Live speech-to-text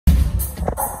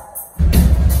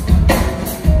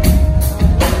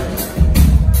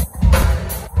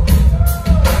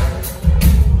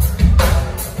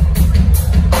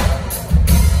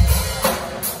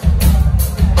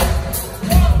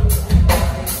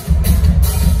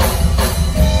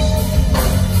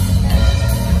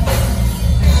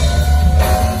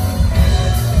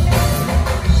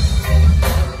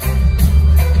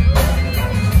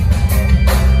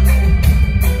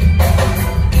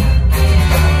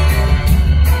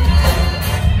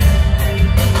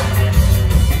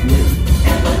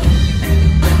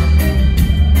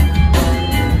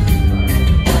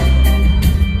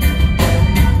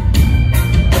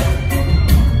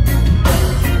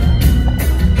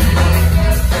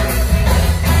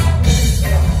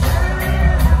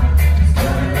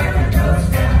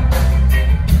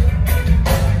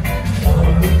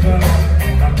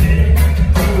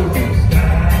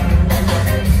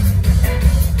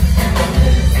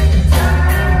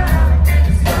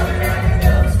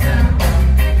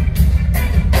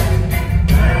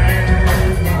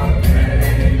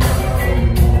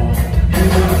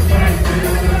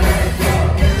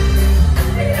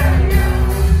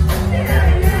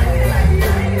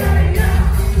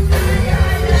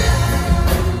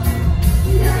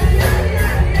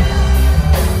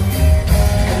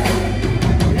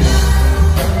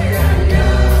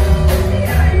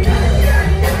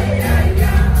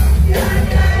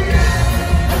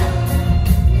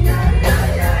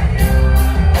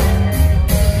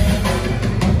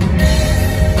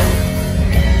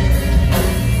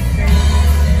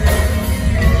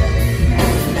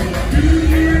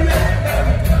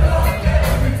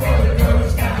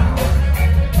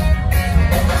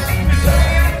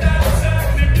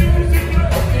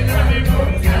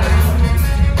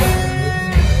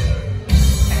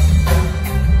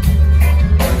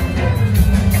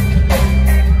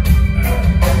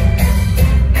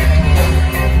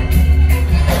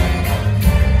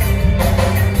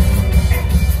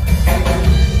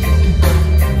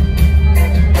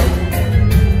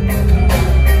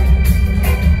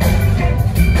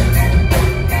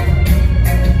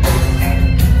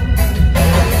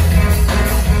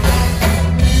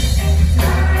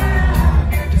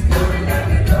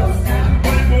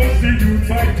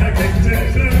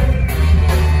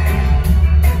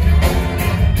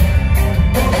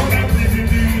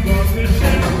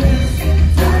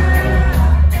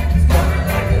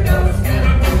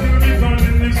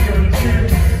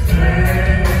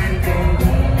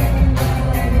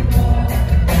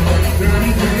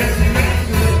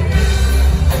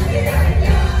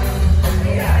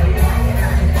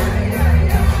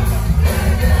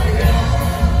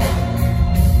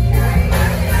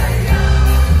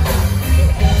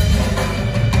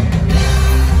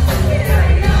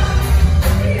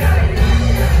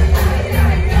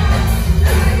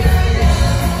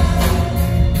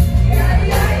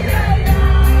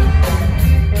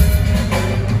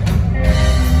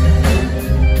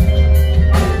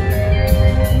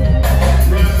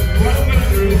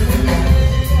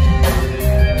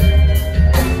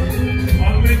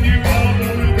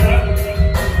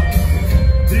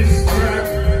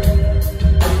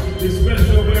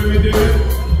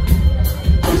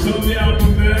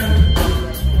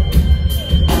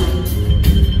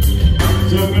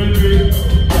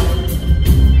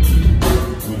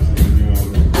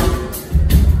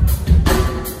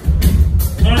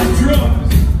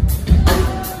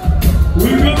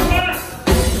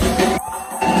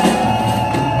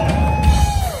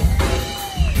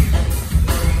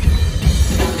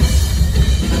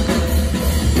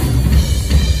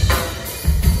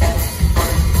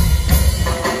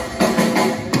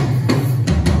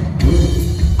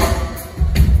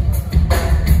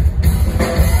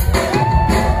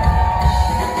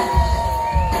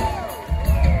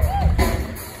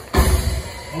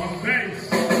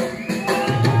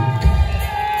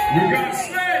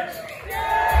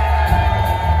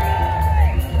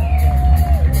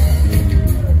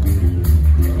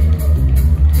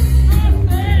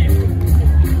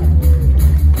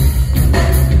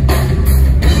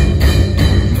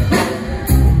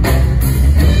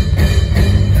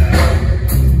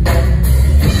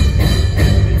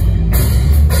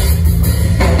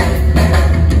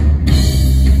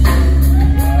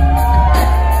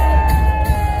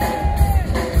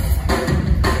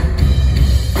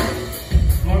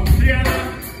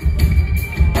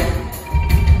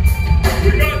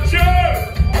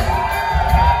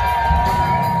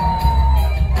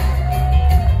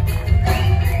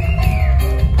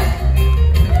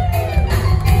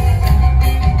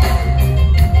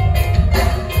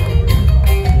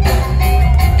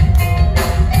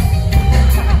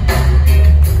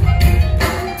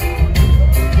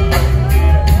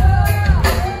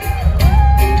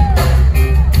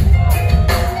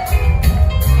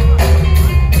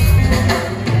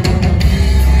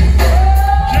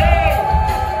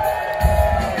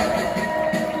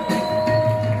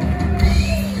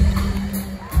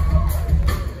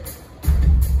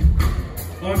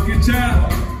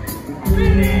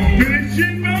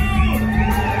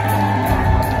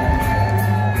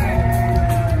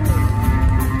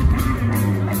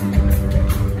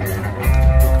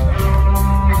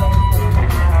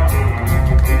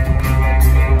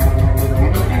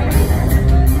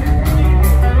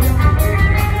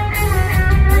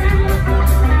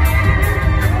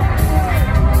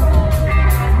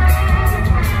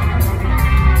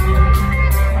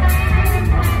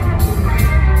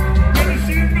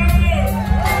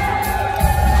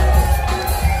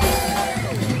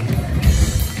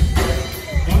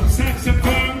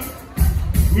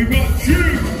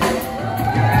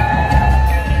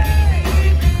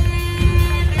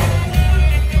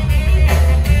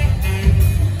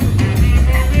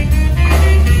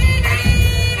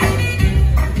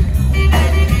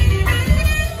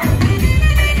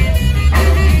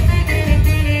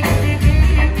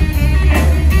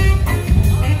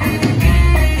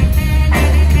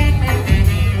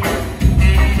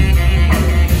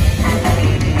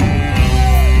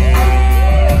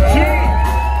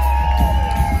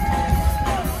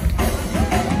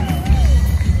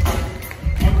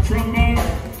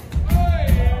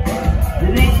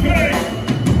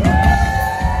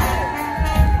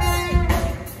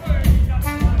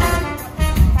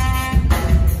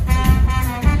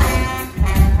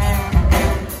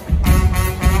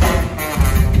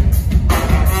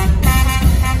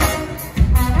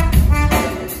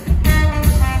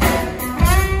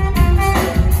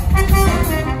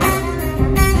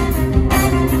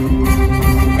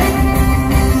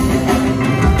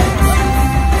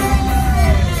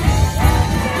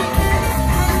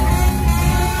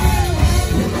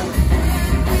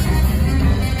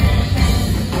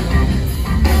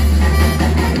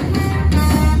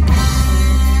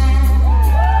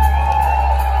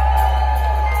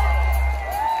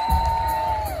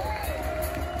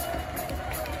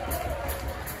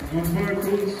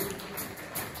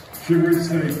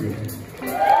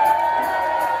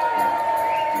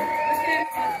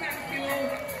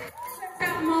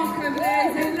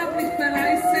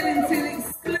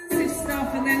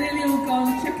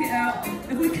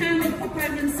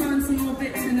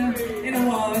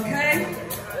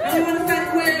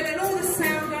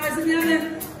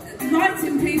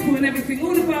people and everything,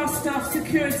 all of our staff,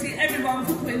 security, everyone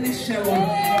for putting this show on. Look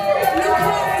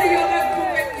after your local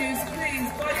venues, please.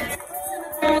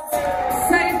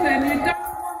 Save them. You don't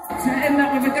want to end up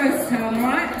with a ghost town,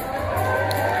 right?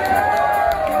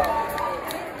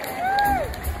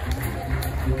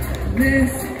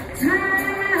 This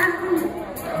town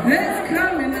is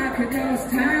coming like a ghost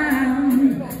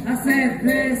town. I said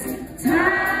this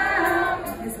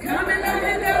town is coming like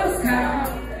a ghost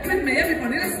town. With me,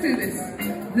 everybody, let's do this.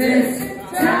 This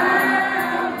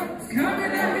town is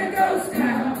coming like a ghost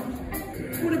town.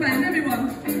 What about everyone?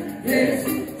 This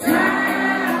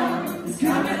town is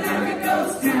coming like a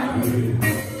ghost town.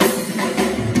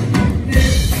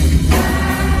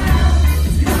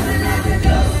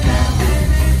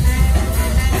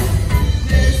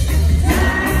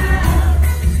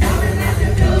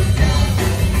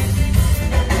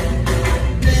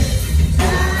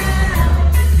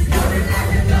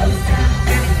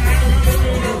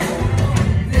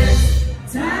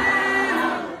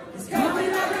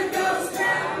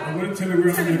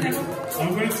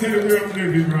 I'm going to tell you where I'm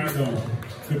living right now.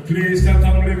 The place that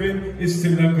I'm living is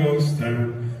still a ghost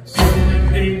town. So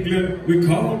in England, we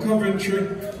call Coventry.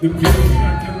 The place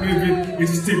that I'm living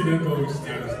is still a ghost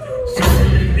town. So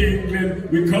in England,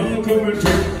 we call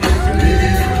Coventry.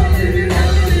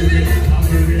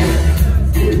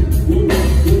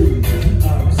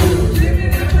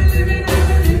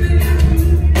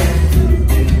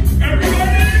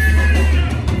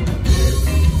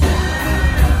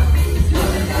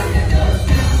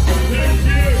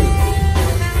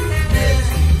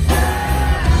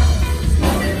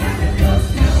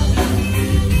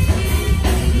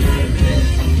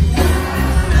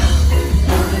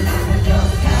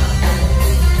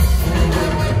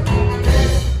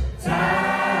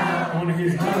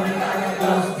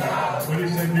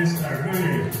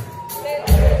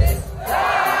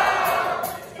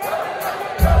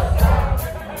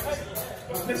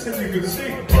 Listen, you can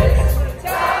sing.